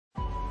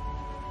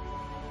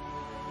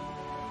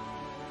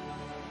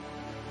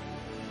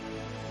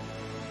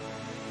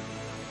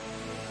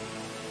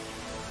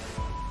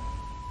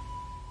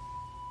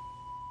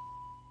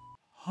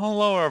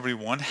Hello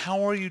everyone,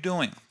 how are you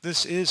doing?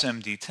 This is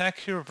MD Tech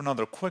here with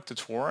another quick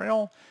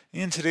tutorial.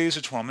 In today's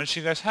tutorial, I'm going to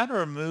show you guys how to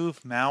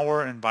remove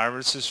malware and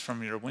viruses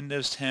from your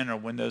Windows 10 or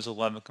Windows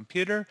 11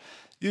 computer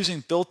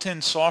using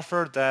built-in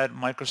software that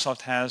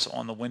Microsoft has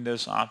on the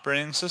Windows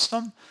operating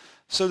system.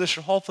 So this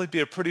should hopefully be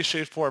a pretty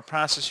straightforward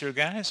process here,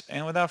 guys.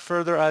 And without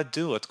further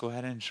ado, let's go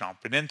ahead and jump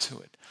right into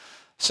it.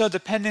 So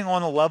depending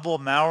on the level of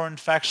malware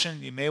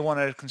infection, you may want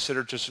to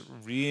consider just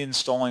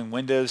reinstalling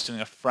Windows, doing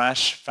a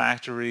fresh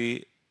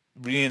factory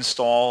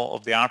reinstall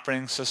of the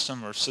operating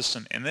system or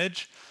system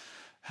image.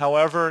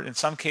 However, in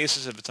some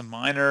cases, if it's a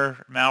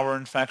minor malware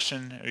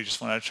infection or you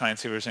just want to try and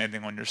see if there's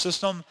anything on your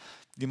system,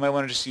 you might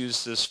want to just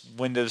use this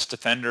Windows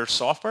Defender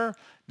software.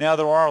 Now,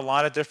 there are a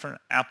lot of different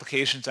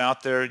applications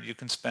out there. You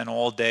can spend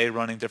all day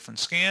running different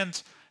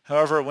scans.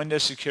 However,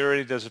 Windows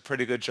Security does a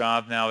pretty good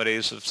job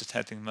nowadays of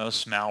detecting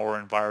most malware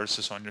and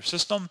viruses on your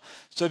system.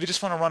 So if you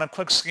just want to run a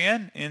quick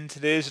scan, in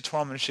today's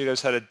tutorial, I'm going to show you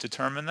guys how to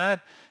determine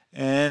that.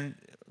 And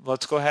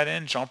let's go ahead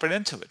and jump right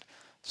into it.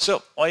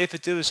 So all you have to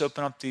do is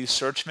open up the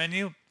search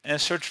menu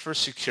and search for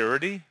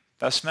security.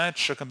 Best match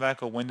should come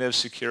back with Windows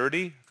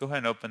Security. Go ahead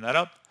and open that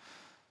up.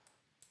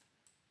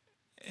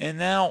 And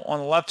now on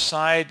the left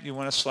side, you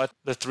want to select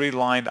the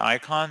three-lined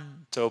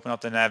icon to open up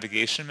the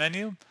navigation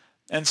menu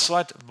and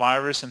select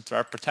Virus and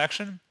Threat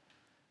Protection.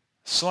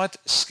 Select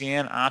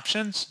Scan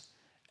Options.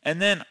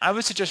 And then I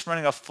would suggest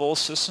running a full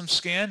system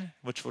scan,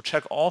 which will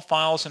check all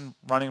files and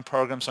running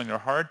programs on your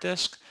hard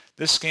disk.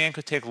 This scan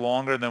could take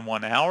longer than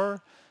 1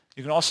 hour.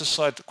 You can also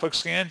select Quick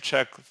Scan,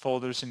 check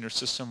folders in your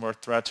system where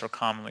threats are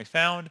commonly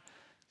found.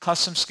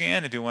 Custom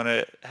Scan, if you want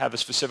to have a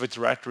specific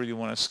directory you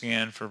want to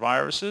scan for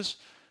viruses.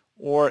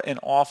 Or an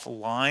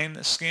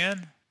offline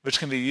scan, which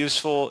can be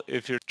useful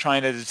if you're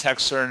trying to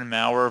detect certain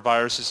malware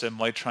viruses that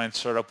might try and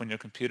start up when your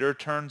computer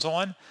turns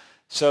on.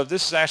 So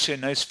this is actually a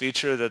nice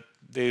feature that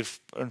they've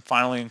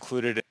finally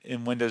included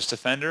in Windows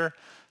Defender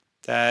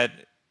that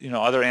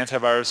other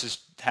antiviruses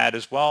had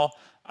as well.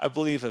 I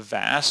believe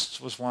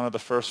Avast was one of the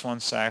first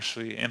ones to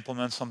actually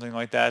implement something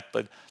like that,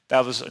 but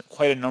that was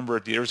quite a number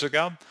of years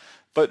ago.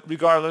 But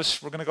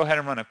regardless, we're going to go ahead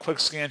and run a quick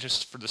scan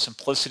just for the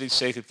simplicity's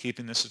sake of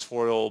keeping this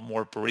tutorial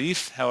more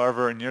brief.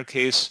 However, in your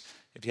case,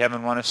 if you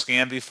haven't run a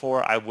scan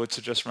before, I would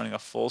suggest running a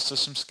full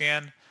system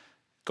scan.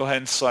 Go ahead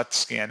and select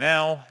Scan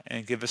Now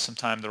and give it some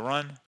time to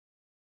run.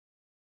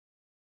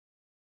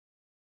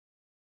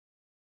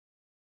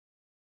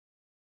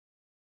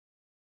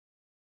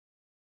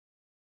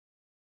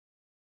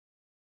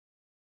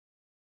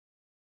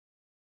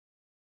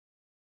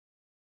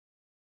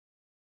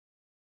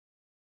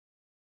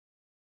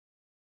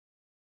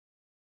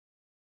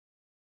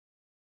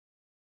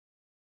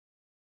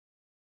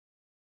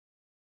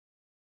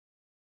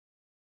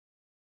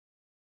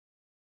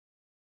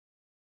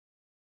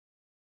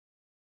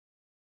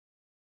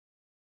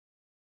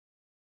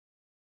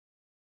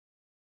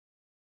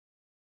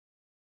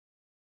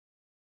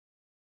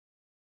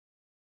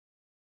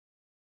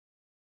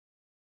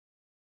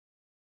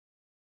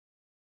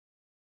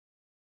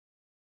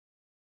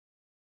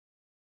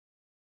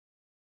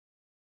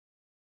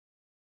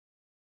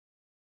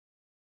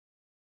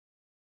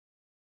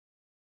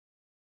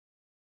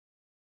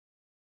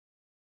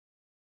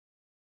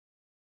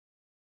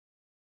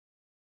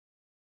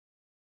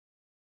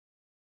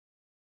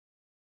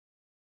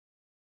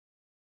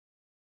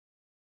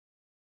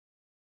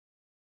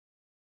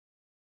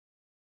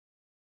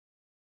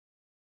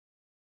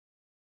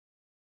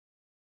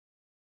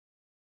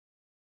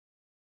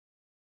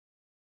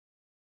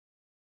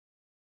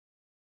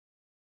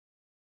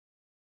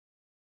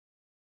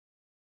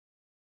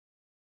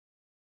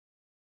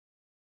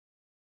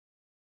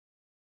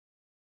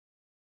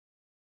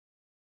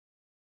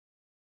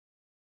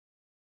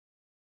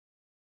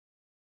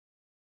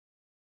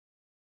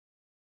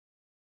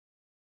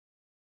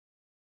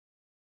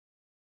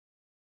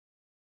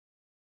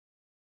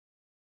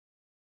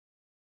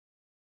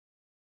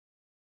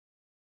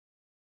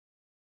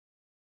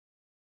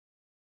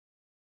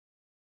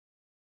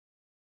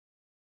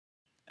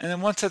 And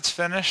then once that's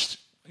finished,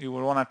 you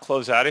would want to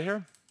close out of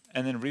here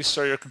and then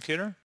restart your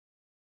computer.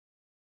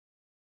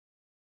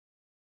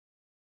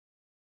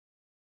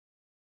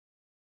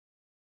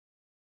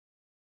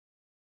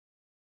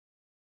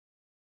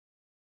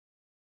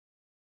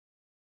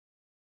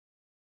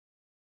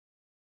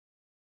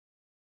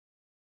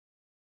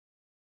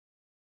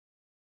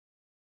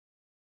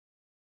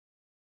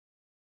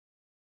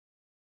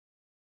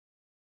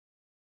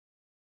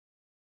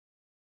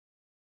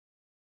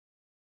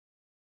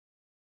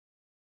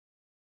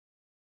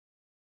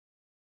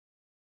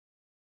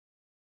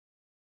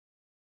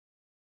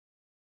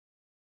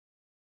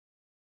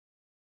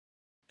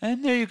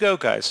 And there you go,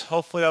 guys.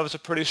 Hopefully that was a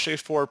pretty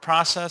straightforward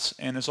process.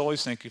 And as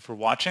always, thank you for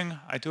watching.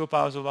 I do hope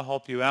I was able to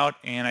help you out,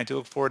 and I do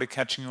look forward to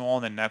catching you all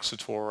in the next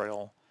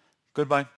tutorial. Goodbye.